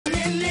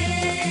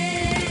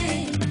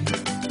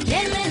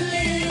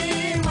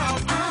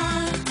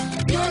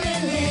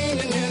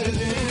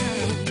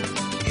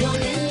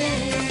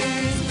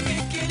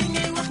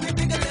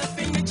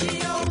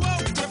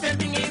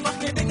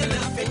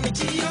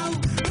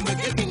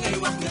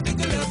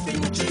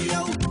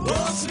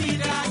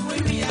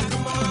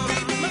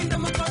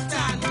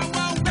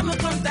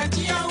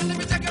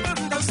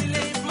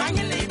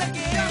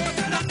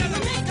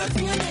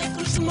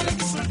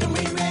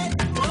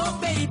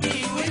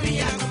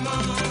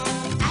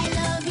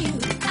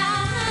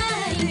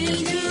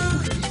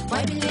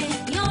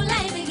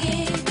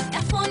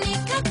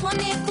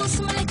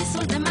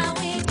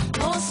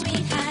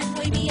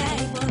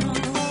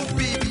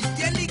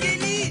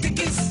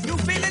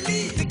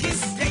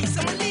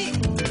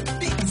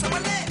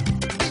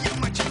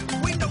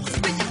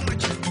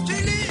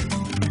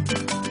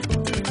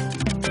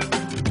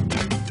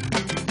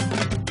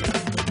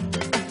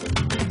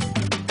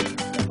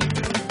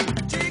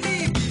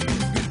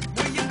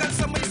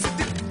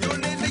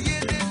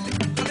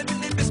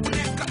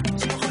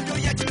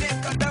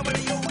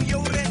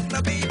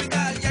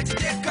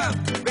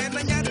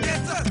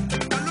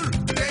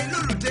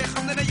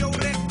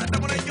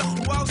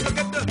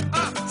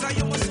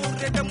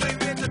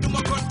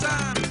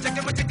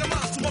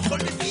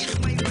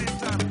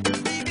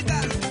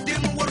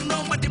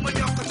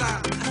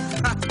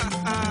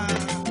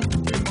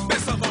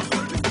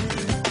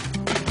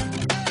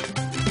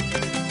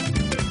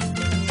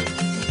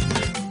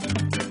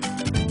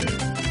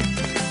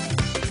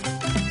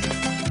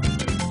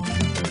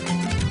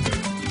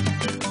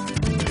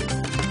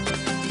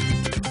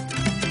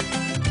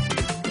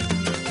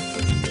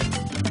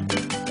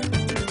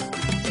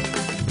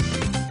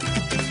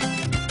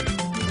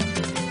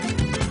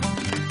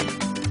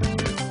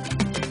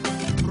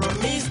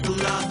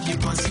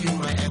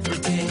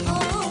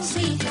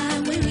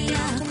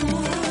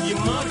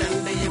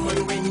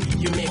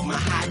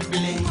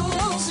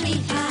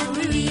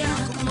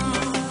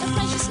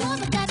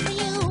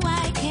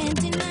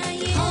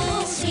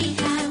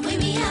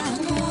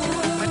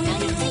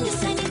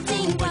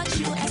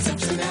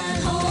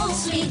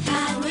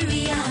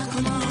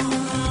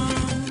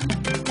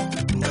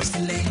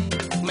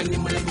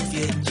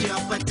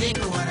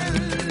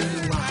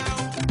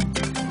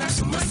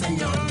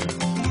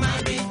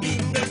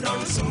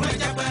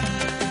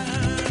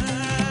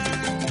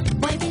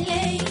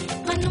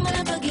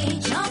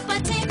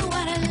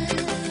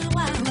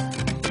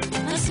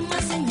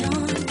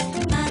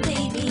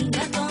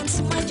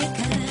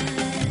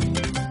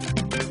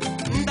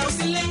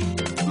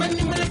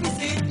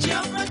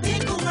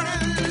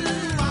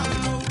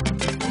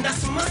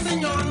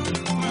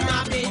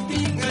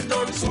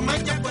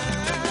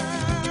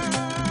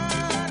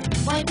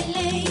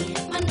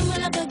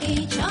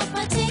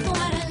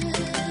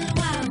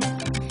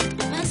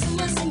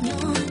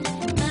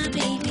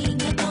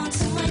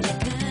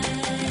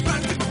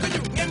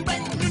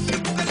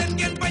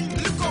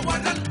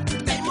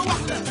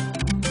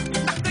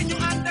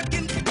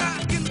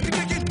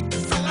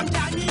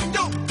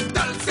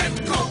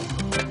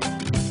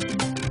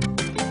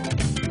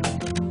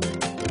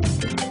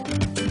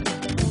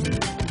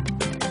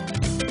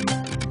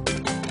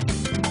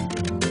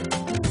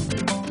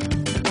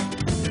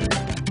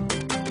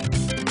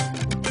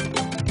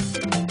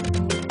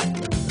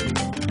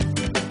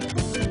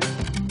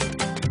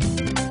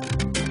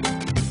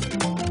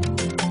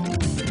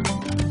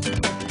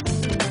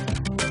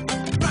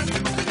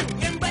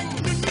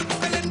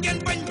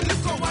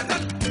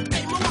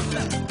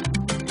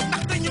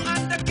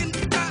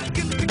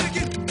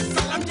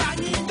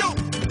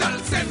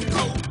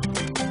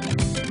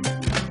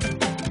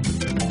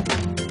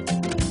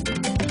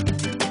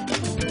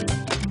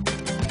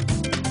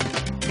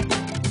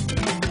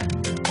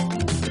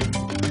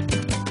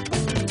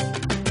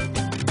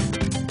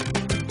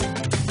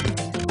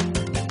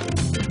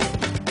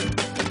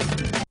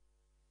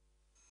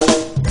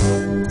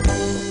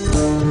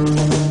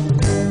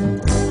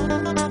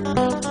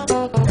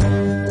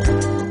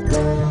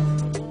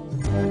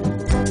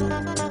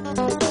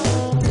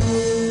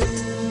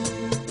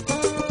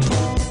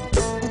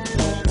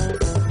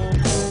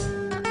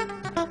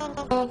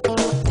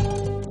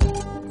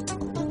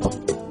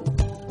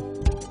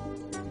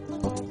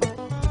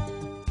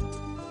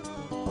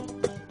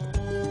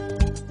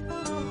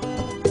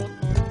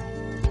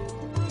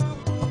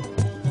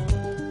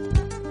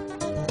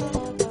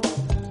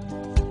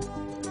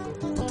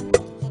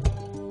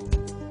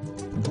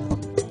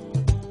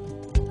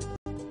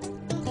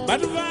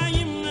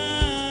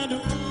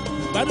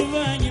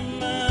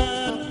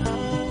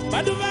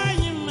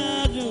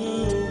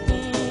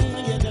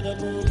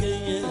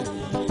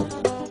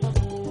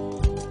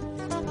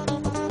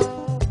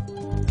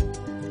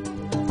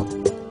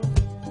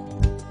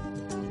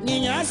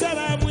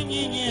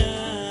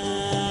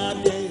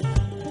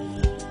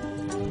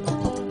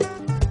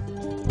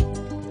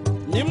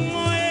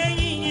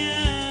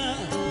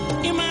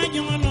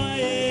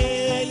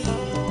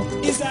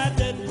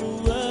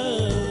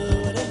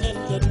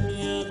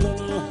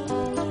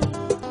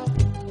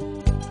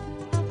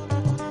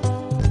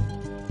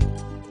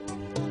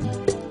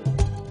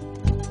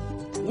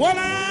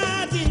wala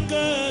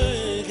tinga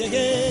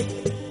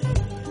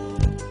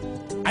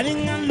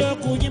alingan lo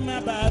kunyima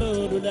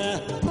baroda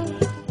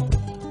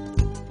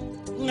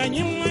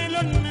nganyimwe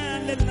lonna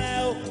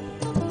lenao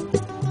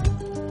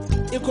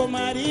iko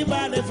mari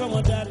bale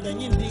famoda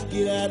nyindi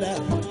girada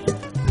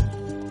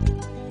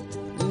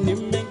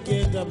nimmenke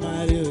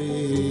tamari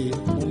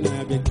muna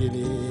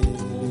bekele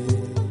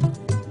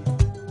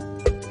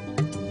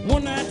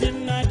muna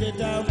tinna de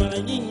tamara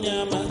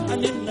nyinyama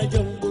aninna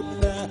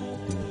jongunda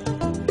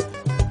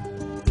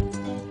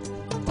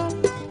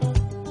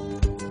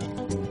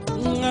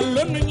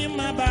ngalon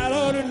nyima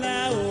baroda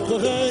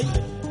hey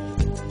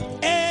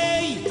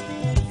hey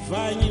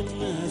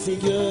fanyima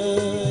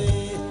sigoy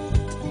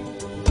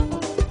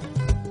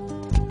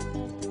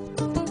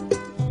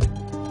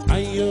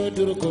ayo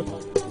durukot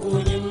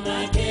unyima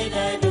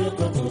keda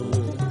durukot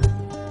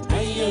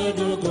ayo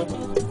durukot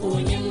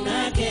unyima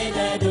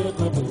keda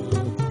durukot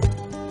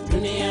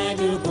dunia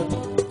durukot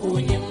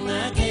unyima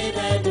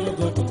keda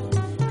durukot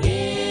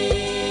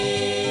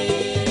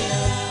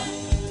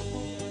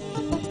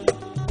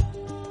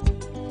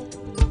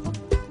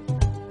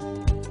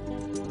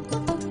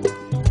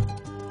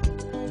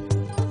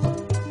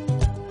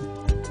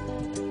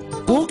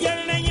Google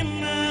na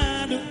nyima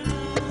du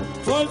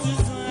folsi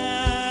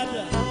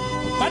sada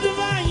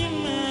padva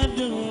nyima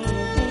du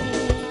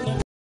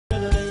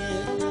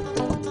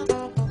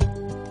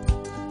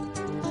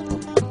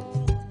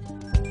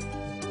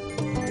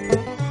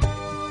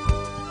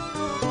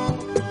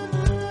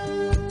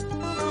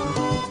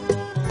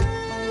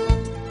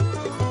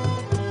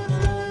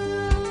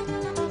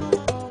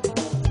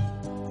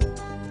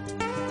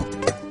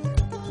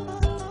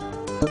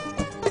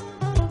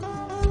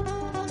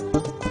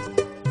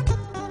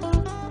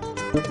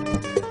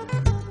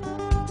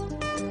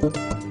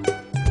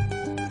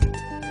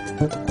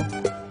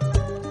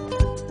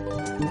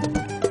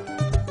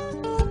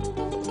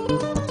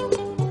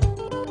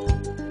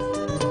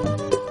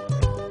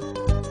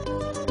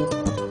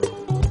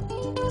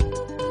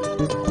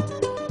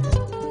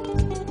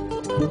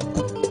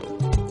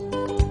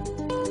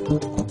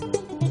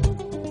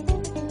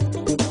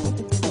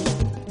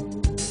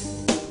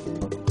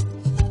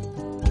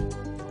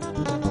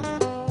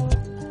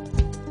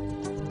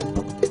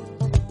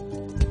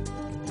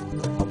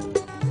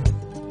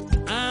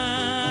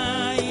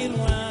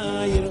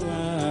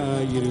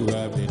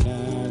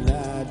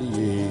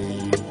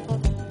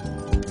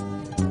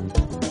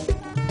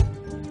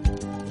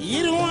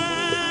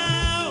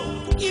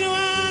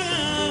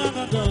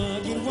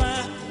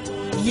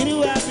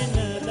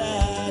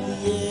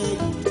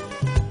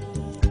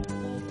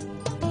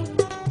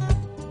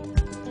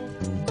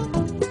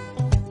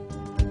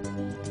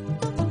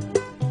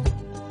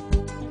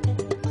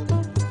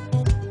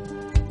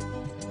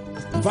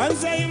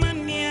Fansai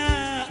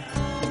mania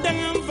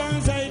dengan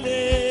fansai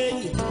le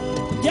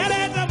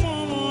jare kamu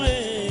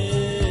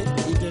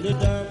itu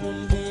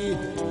damundi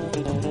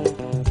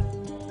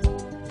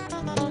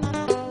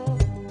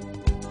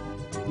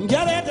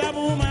jare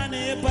kamu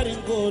mane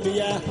paringko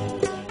dia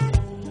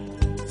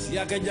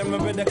siaka jamma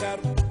be Dakar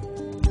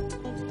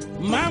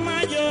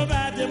mama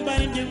joba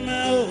tembani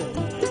dimao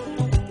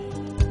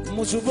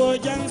musubo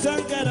jang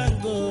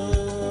sankarango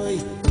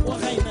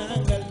wahaina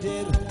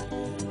ngalter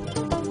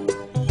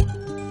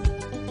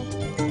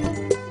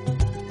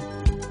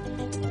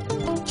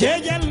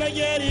Jejal la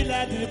jeri la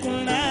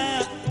dikuna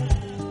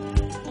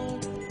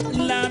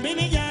la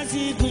mini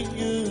jasi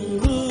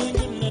kunyuru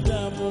nyina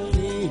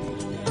damundi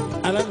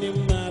ala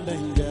nimma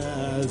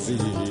danjasi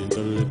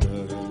doldo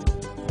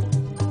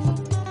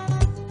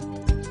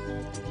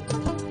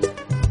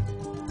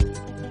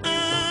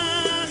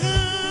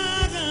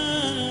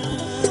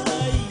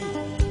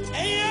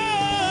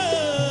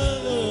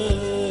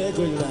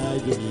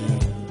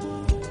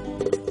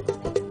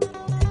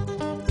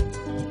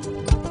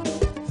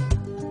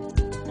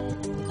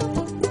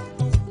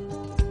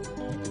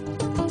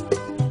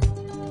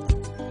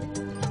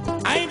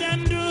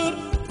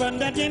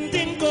Panda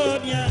tinting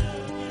kodia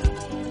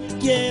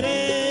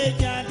kere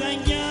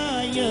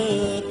jatanya yo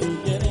tu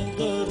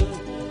jerengkor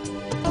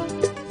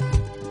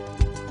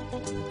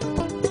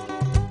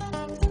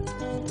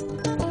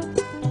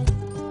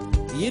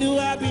yiru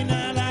abina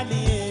la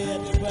liye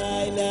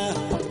baila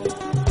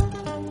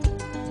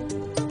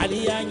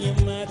aliya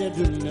nyima de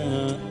dunna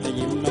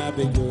nyima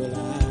be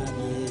jola